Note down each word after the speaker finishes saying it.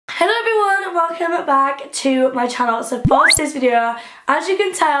and welcome back to my channel. So for this video, as you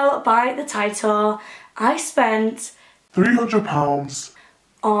can tell by the title, I spent £300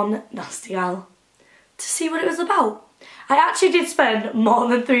 on NASTYGAL to see what it was about. I actually did spend more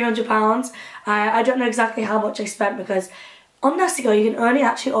than £300. I don't know exactly how much I spent because on NASTYGAL you can only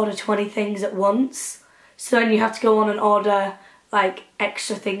actually order 20 things at once. So then you have to go on and order like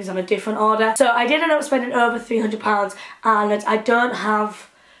extra things on a different order. So I did end up spending over £300 and I don't have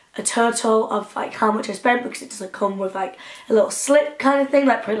a total of like how much I spent because it doesn't come with like a little slip kind of thing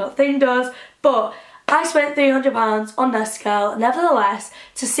like Pretty Little Thing does. But I spent £300 on NASTYGAL nevertheless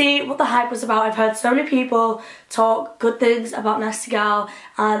to see what the hype was about. I've heard so many people talk good things about NASTYGAL,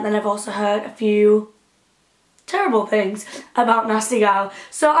 and then I've also heard a few terrible things about NASTYGAL.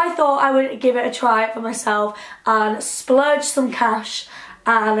 So I thought I would give it a try for myself and splurge some cash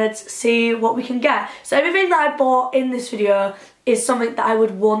and see what we can get. So everything that I bought in this video is something that I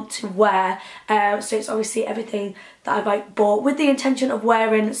would want to wear. So it's obviously everything that I've like bought with the intention of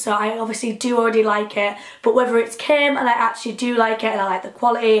wearing, so I obviously do already like it, but whether it's came and I actually do like it and I like the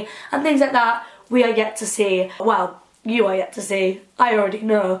quality and things like that, we are yet to see. Well, you are yet to see. I already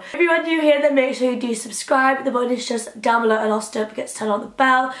know. If you are new here, then make sure you do subscribe. The button is just down below, and also don't forget to turn on the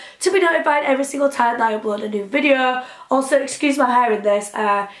bell to be notified every single time that I upload a new video. Also, excuse my hair in this.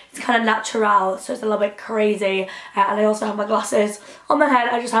 It's kind of natural, so it's a little bit crazy. And I also have my glasses on my head.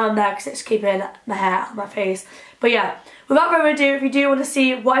 I just have them there because it's keeping my hair on my face. But yeah, without further ado, if you do want to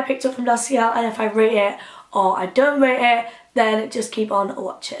see what I picked up from NASTYGAL and if I rate it or I don't rate it, then just keep on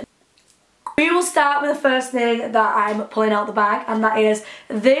watching. We will start with the first thing that I'm pulling out the bag, and that is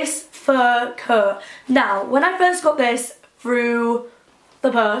this fur coat. Now, when I first got this through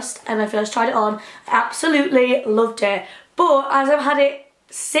the post and I first tried it on, I absolutely loved it. But as I've had it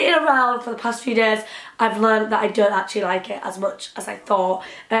sitting around for the past few days, I've learned that I don't actually like it as much as I thought.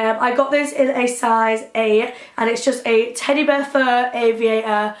 I got this in a size 8, and it's just a teddy bear fur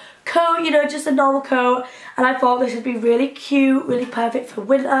aviator coat, you know, just a normal coat. And I thought this would be really cute, really perfect for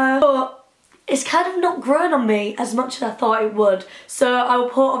winter. But it's kind of not grown on me as much as I thought it would. So I will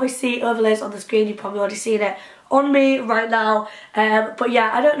put obviously overlays on the screen. You've probably already seen it on me right now. But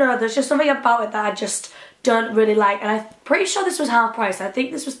yeah, I don't know. There's just something about it that I just don't really like. And I'm pretty sure this was half price. I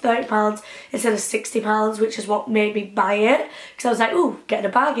think this was £30 instead of £60, which is what made me buy it. Because I was like, ooh, getting a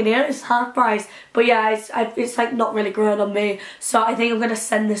bag in here, it's half price. But yeah, it's like not really grown on me. So I think I'm going to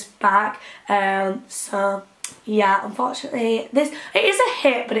send this back. So yeah, unfortunately, it is a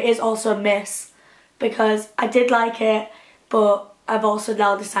hit, but it is also a miss because I did like it, but I've also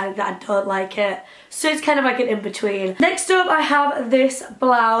now decided that I don't like it. So it's kind of like an in-between. Next up, I have this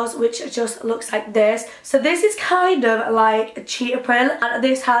blouse, which just looks like this. So this is kind of like a cheetah print, and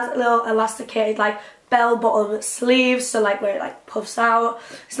this has a little elasticated like bell-bottom sleeves, so like where it like puffs out.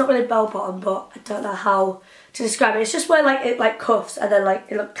 It's not really bell-bottom, but I don't know how to describe it. It's just where like it like cuffs and then like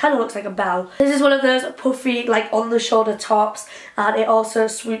it kind of looks like a bell. This is one of those puffy like on the shoulder tops, and it also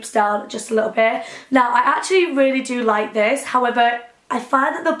swoops down just a little bit. Now I actually really do like this, however I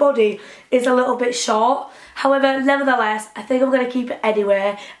find that the body is a little bit short. However, nevertheless, I think I'm going to keep it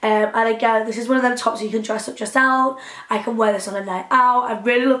anyway. And again, this is one of them tops you can dress up just out. I can wear this on a night out. I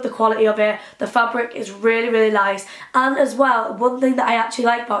really love the quality of it. The fabric is really, really nice. And as well, one thing that I actually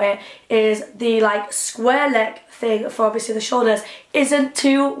like about it is the like square neck thing for obviously the shoulders isn't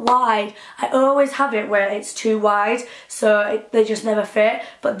too wide. I always have it where it's too wide, so they just never fit.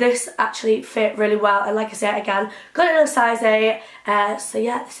 But this actually fit really well. And like I said, again, got it in a size 8. So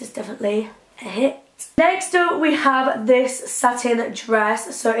yeah, this is definitely a hit. Next up, we have this satin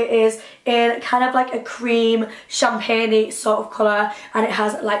dress. So it is in kind of like a cream champagne-y sort of colour, and it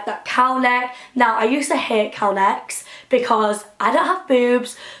has like that cow neck. Now I used to hate cow necks because I don't have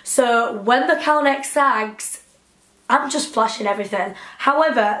boobs, so when the cow neck sags, I'm just flashing everything.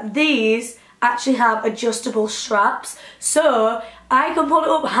 However, these actually have adjustable straps, so I can pull it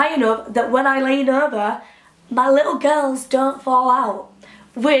up high enough that when I lean over, my little girls don't fall out,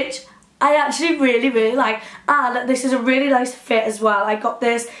 which I actually really, really like. And this is a really nice fit as well. I got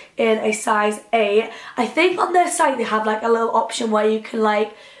this in a size 8. I think on their site they have like a little option where you can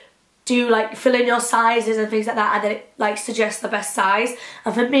like do like fill in your sizes and things like that, and then it like suggests the best size.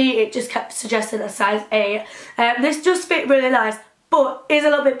 And for me, it just kept suggesting a size 8. This just fit really nice, but is a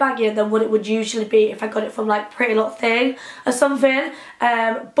little bit baggier than what it would usually be if I got it from like Pretty Little Thing or something.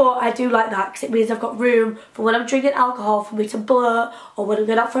 But I do like that because it means I've got room for when I'm drinking alcohol for me to bloat, or when I'm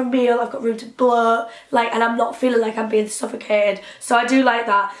going out for a meal I've got room to bloat, like, and I'm not feeling like I'm being suffocated. So I do like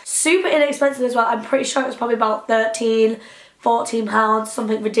that. Super inexpensive as well. I'm pretty sure it was probably about £13 £14,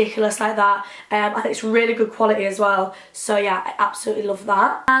 something ridiculous like that. I think it's really good quality as well. So yeah, I absolutely love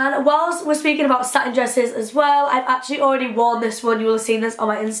that. And whilst we're speaking about satin dresses as well, I've actually already worn this one. You will have seen this on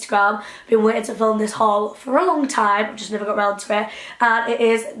my Instagram. I've been waiting to film this haul for a long time. I've just never got around to it. And it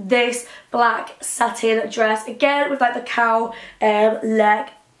is this black satin dress. Again, with like the cow leg.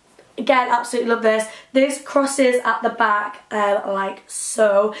 Again, absolutely love this. This crosses at the back like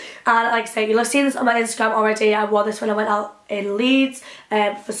so. And like I say, you'll have seen this on my Instagram already. I wore this when I went out in Leeds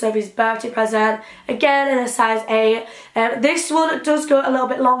for Sophie's birthday present. Again, in a size 8. This one does go a little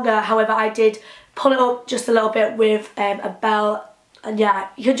bit longer. However, I did pull it up just a little bit with a belt. And yeah,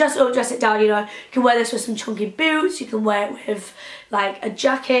 you can just dress it down, you know. You can wear this with some chunky boots, you can wear it with like a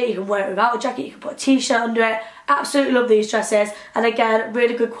jacket, you can wear it without a jacket, you can put a t-shirt under it. Absolutely love these dresses. And again,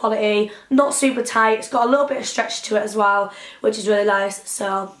 really good quality, not super tight. It's got a little bit of stretch to it as well, which is really nice.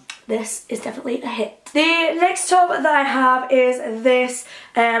 So this is definitely a hit. The next top that I have is this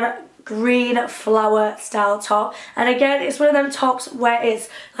green flower style top, and again it's one of them tops where it's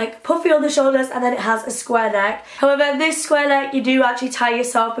like puffy on the shoulders and then it has a square neck. However, this square neck you do actually tie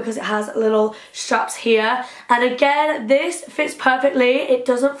yourself because it has little straps here, and again this fits perfectly. It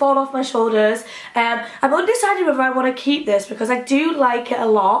doesn't fall off my shoulders. I'm undecided whether I want to keep this because I do like it a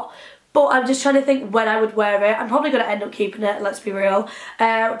lot, but I'm just trying to think when I would wear it. I'm probably going to end up keeping it, let's be real.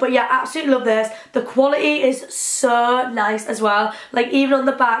 But yeah, absolutely love this. The quality is so nice as well. Like even on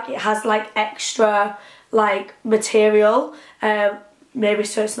the back it has like extra like material. Maybe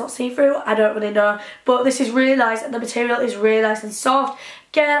so it's not see-through, I don't really know. But this is really nice and the material is really nice and soft.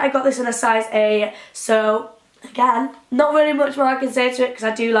 Again, I got this in a size 8. So again, not really much more I can say to it because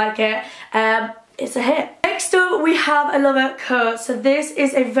I do like it. It's a hit. Next up we have another coat. So this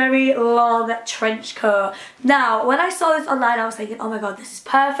is a very long trench coat. Now when I saw this online I was thinking, oh my god, this is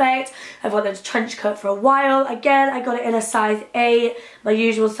perfect. I've wanted a trench coat for a while. Again, I got it in a size 8, my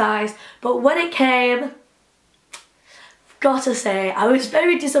usual size. But when it came, gotta say, I was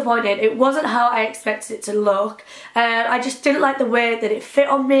very disappointed. It wasn't how I expected it to look. I just didn't like the way that it fit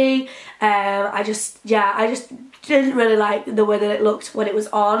on me. I just didn't really like the way that it looked when it was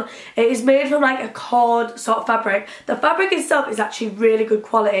on. It is made from like a cord sort of fabric. The fabric itself is actually really good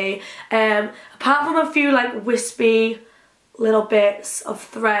quality. Apart from a few like wispy little bits of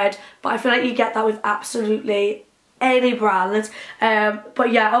thread, but I feel like you get that with absolutely any brand.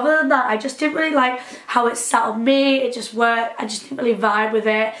 But yeah, other than that, I just didn't really like how it sat on me. It just worked. I just didn't really vibe with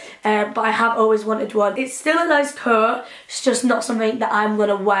it. But I have always wanted one. It's still a nice coat. It's just not something that I'm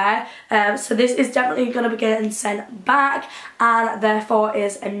gonna wear. So this is definitely gonna be getting sent back, and therefore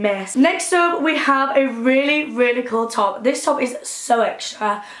is a miss. Next up, we have a really cool top. This top is so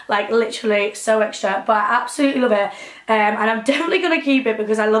extra, like literally so extra, but I absolutely love it. And I'm definitely going to keep it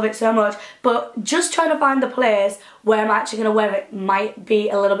because I love it so much, but just trying to find the place where I'm actually going to wear it might be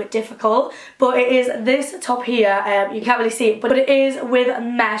a little bit difficult. But it is this top here. You can't really see it, but it is with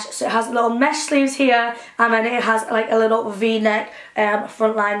mesh. So it has little mesh sleeves here, and then it has like a little v-neck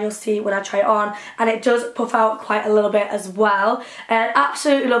front line, you'll see when I try it on, and it does puff out quite a little bit as well. And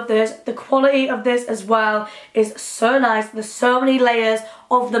absolutely love this. The quality of this as well is so nice. There's so many layers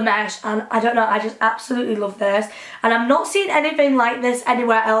of the mesh, and I don't know, I just absolutely love this. And I'm not seeing anything like this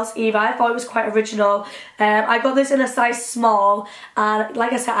anywhere else either. I thought it was quite original. I got this in a size small, and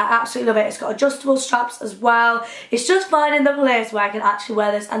like I said, I absolutely love it. It's got adjustable straps as well. It's just finding the place where I can actually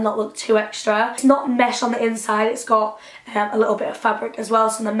wear this and not look too extra. It's not mesh on the inside, it's got a little bit of fabric as well,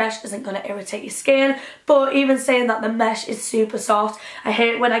 so the mesh isn't going to irritate your skin. But even saying that, the mesh is super soft. I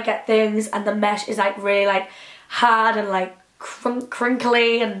hate when I get things and the mesh is like really like hard and like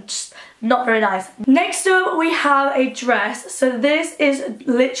crinkly and just not very nice. Next up we have a dress. So this is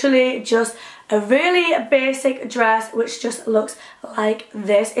literally just a really basic dress which just looks like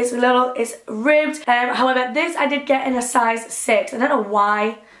this. It's ribbed. However, this I did get in a size 6. I don't know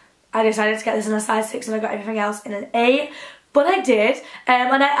why I decided to get this in a size 6 and I got everything else in an 8. But I did,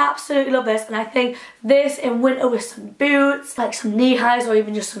 and I absolutely love this, and I think this in winter with some boots, like some knee highs or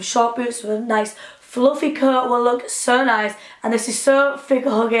even just some short boots with a nice fluffy coat will look so nice. And this is so figure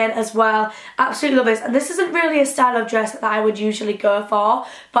hugging as well. Absolutely love this. And this isn't really a style of dress that I would usually go for,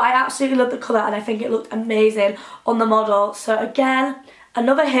 but I absolutely love the colour and I think it looked amazing on the model. So again,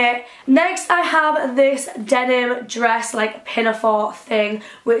 another hit. Next I have this denim dress like pinafore thing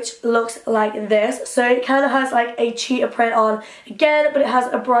which looks like this. So it kind of has like a cheetah print on again, but it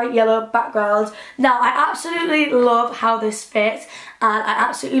has a bright yellow background. Now I absolutely love how this fits, and I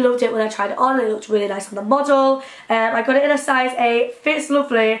absolutely loved it when I tried it on. It looked really nice on the model. I got it in a size 8, fits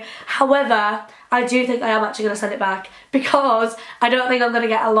lovely. However, I do think I am actually going to send it back because I don't think I'm going to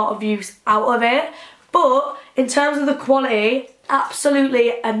get a lot of use out of it. But In terms of the quality,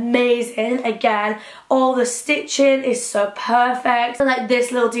 absolutely amazing. Again, all the stitching is so perfect. And like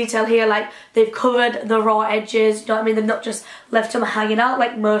this little detail here, like they've covered the raw edges, you know what I mean? They've not just left them hanging out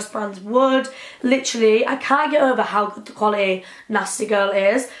like most brands would. Literally, I can't get over how good the quality Nasty Girl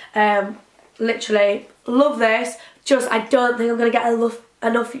is. Literally, love this. Just, I don't think I'm going to get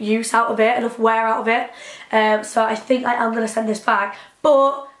enough use out of it, enough wear out of it. So I think I am going to send this back.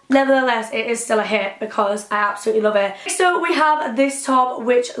 But nevertheless, it is still a hit because I absolutely love it. So we have this top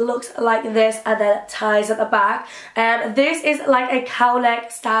which looks like this and then ties at the back. This is like a cow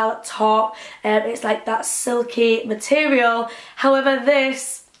neck style top. It's like that silky material. However,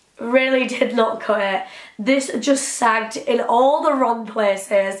 this really did not cut it. This just sagged in all the wrong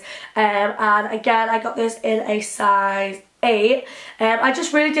places. And again, I got this in a size 8. I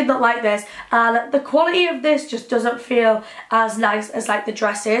just really did not like this, and the quality of this just doesn't feel as nice as like the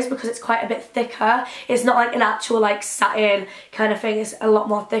dresses because it's quite a bit thicker. It's not like an actual like satin kind of thing, it's a lot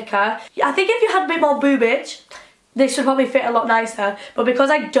more thicker. I think if you had a bit more boobage, this should probably fit a lot nicer, but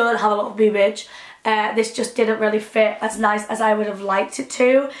because I don't have a lot of boobage, this just didn't really fit as nice as I would have liked it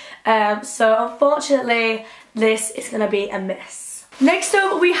to. So unfortunately, this is going to be a miss. Next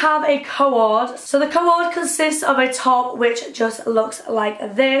up we have a cord. So the cord consists of a top which just looks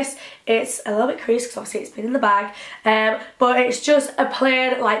like this. It's a little bit creased because obviously it's been in the bag, but it's just a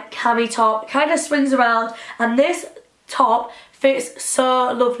plain like cami top. It kind of swings around, and this top fits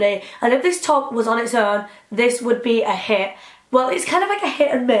so lovely. And if this top was on its own, this would be a hit. Well, it's kind of like a hit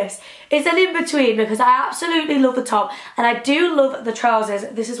and miss. It's an in-between because I absolutely love the top and I do love the trousers.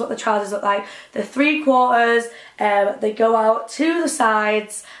 This is what the trousers look like. The 3/4, they go out to the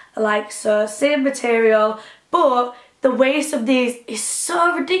sides like so, same material, but the waist of these is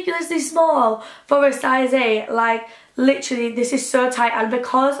so ridiculously small for a size 8. Like, literally, this is so tight, and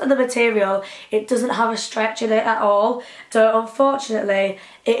because of the material, it doesn't have a stretch in it at all. So unfortunately,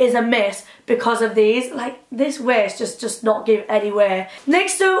 it is a miss because of these. Like, this waist just does not give any way.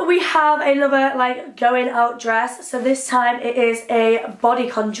 Next up, we have another like going out dress. So this time it is a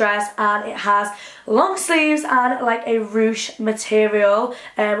bodycon dress, and it has long sleeves and like a ruche material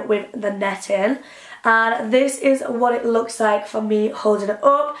with the netting. And this is what it looks like for me holding it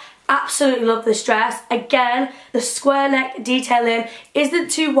up. Absolutely love this dress. Again, the square neck detailing isn't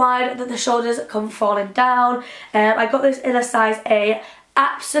too wide that the shoulders come falling down. I got this in a size 8.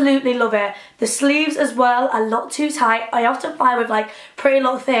 Absolutely love it. The sleeves as well are not too tight. I often find with like Pretty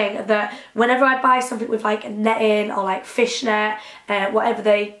Little Thing that whenever I buy something with like netting or like fishnet, whatever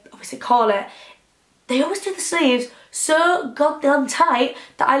they obviously call it, they always do the sleeves so goddamn tight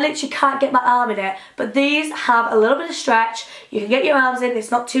that I literally can't get my arm in it. But these have a little bit of stretch. You can get your arms in,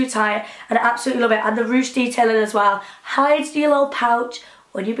 it's not too tight, and I absolutely love it. And the ruche detailing as well hides your little pouch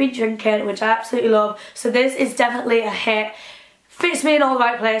when you've been drinking, which I absolutely love. So this is definitely a hit. Fits me in all the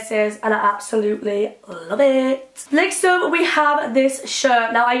right places, and I absolutely love it. Next up, we have this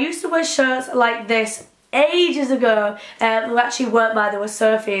shirt. Now, I used to wear shirts like this ages ago, who actually weren't mine, they were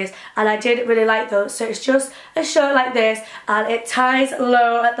Sophie's, and I did really like those. So it's just a shirt like this, and it ties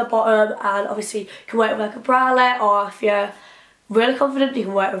low at the bottom, and obviously you can wear it with like a bralette, or if you're really confident you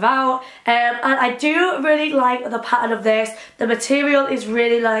can wear it without. And I do really like the pattern of this. The material is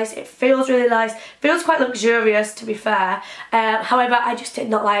really nice, it feels really nice, feels quite luxurious to be fair. However, I just did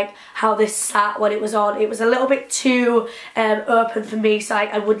not like how this sat when it was on. It was a little bit too open for me, so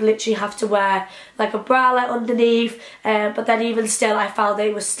I would literally have to wear like a bralette underneath, but then even still I found that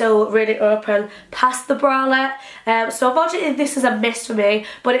it was still really open past the bralette. So unfortunately this is a miss for me,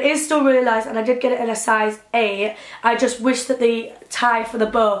 but it is still really nice, and I did get it in a size 8. I just wish that the tie for the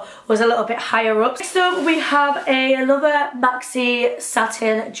bow was a little bit higher up. So we have another maxi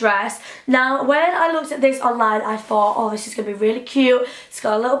satin dress. Now when I looked at this online, I thought, oh, this is going to be really cute. It's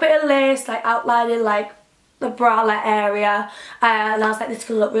got a little bit of lace like outlining like the bralette area, and I was like, this is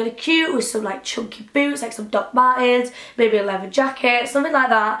going to look really cute with some like chunky boots, like some Doc Martens, maybe a leather jacket, something like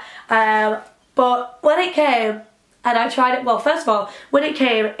that. But when it came and I tried it, well, first of all, when it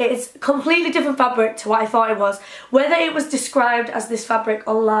came, it's completely different fabric to what I thought it was. Whether it was described as this fabric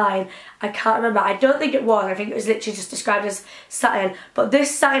online, I can't remember. I don't think it was. I think it was literally just described as satin. But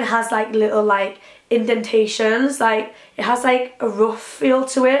this satin has like little like indentations, like it has like a rough feel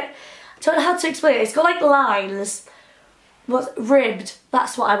to it. I don't know how to explain it. It's got like lines. What's ribbed?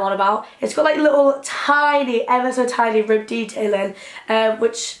 That's what I'm on about. It's got like little tiny, ever so tiny rib detailing,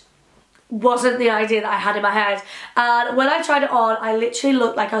 which wasn't the idea that I had in my head. And when I tried it on, I literally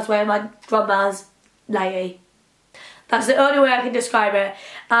looked like I was wearing my grandma's nightie. That's the only way I can describe it.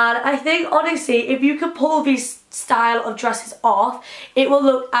 And I think honestly, if you can pull these style of dresses off, it will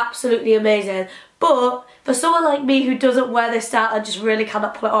look absolutely amazing. But for someone like me who doesn't wear this style and just really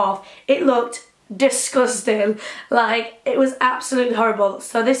cannot pull it off, it looked disgusting. Like, it was absolutely horrible.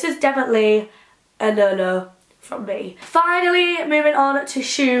 So this is definitely a no-no from me. Finally, moving on to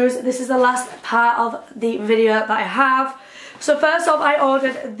shoes. This is the last part of the video that I have. So first off, I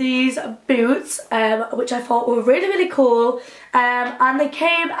ordered these boots, which I thought were really, really cool. And they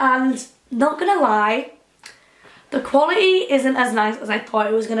came, and not gonna lie, the quality isn't as nice as I thought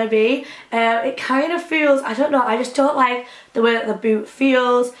it was going to be. It kind of feels, I don't know, I just don't like the way that the boot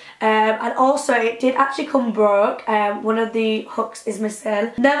feels. And also, it did actually come broke. One of the hooks is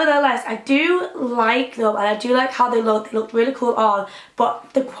missing. Nevertheless, I do like them, and I do like how they look. They looked really cool on,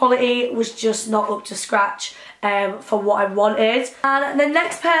 but the quality was just not up to scratch for what I wanted. And the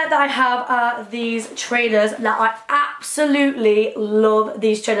next pair that I have are these trainers. Now, I absolutely love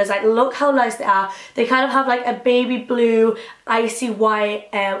these trainers. Like, look how nice they are. They kind of have like a baby blue, icy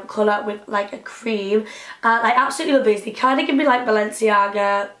white colour with like a cream. And I absolutely love these. They kind of give me like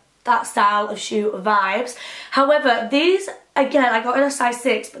Balenciaga, that style of shoe vibes. However, these, again, I got in a size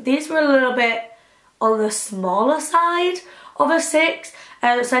 6, but these were a little bit on the smaller side of a 6.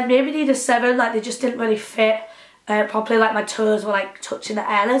 So I maybe need a 7, like they just didn't really fit properly, like my toes were like touching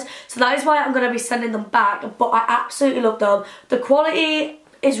the airlines. So that is why I'm going to be sending them back, but I absolutely love them. The quality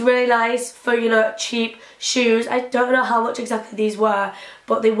is really nice for, you know, cheap shoes. I don't know how much exactly these were,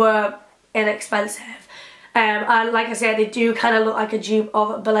 but they were inexpensive. And like I said, they do kind of look like a dupe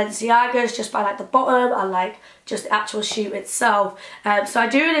of Balenciaga's just by like the bottom and like just the actual shoe itself. So I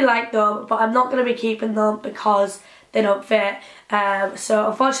do really like them, but I'm not going to be keeping them because they don't fit. So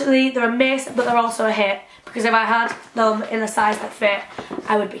unfortunately they're a miss, but they're also a hit, because if I had them in a size that fit,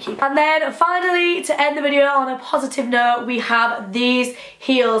 I would be keeping. And then finally, to end the video on a positive note, we have these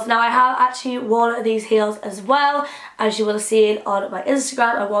heels. Now, I have actually worn these heels as well, as you will have seen on my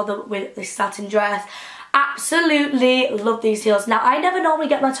Instagram. I wore them with this satin dress. Absolutely love these heels. Now, I never normally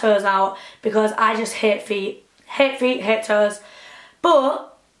get my toes out because I just hate feet, hate toes.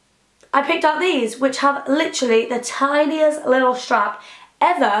 But I picked out these, which have literally the tiniest little strap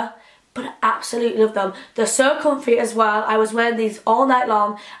ever, but I absolutely love them. They're so comfy as well. I was wearing these all night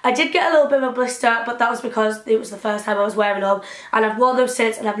long. I did get a little bit of a blister, but that was because it was the first time I was wearing them, and I've worn them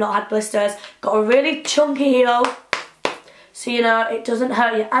since and I've not had blisters. Got a really chunky heel, so you know it doesn't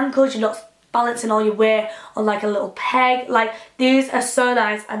hurt your ankles. You're not balancing all your weight on like a little peg. Like, these are so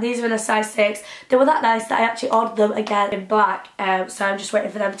nice, and these are in a size 6. They were that nice that I actually ordered them again in black, so I'm just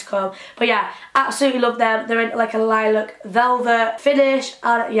waiting for them to come. But yeah, absolutely love them. They're in like a lilac velvet finish,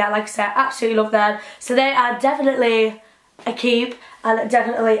 and yeah, like I said, absolutely love them. So they are definitely a keep and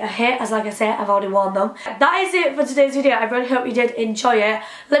definitely a hit, as like I said, I've already worn them. That is it for today's video. I really hope you did enjoy it.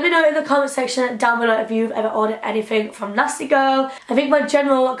 Let me know in the comment section down below if you've ever ordered anything from NASTYGAL. I think my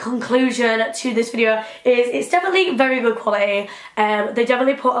general conclusion to this video is it's definitely very good quality. They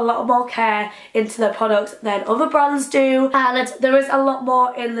definitely put a lot more care into their products than other brands do, and there is a lot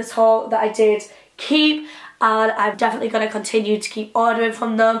more in this haul that I did keep, and I'm definitely going to continue to keep ordering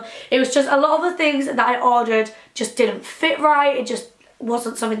from them. It was just a lot of the things that I ordered just didn't fit right. It just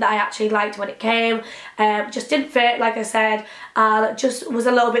wasn't something that I actually liked when it came. Just didn't fit, like I said, and just was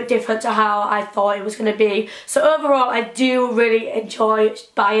a little bit different to how I thought it was going to be. So overall, I do really enjoy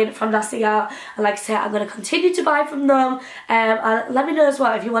buying from NASTYGAL, and like I said, I'm going to continue to buy from them. And let me know as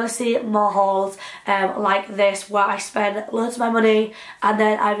well if you want to see more hauls like this, where I spend loads of my money and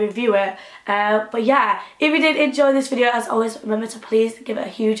then I review it. But yeah, if you did enjoy this video, as always, remember to please give it a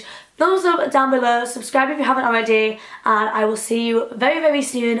huge thumbs up down below, subscribe if you haven't already, and I will see you very, very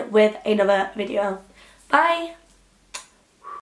soon with another video. Bye!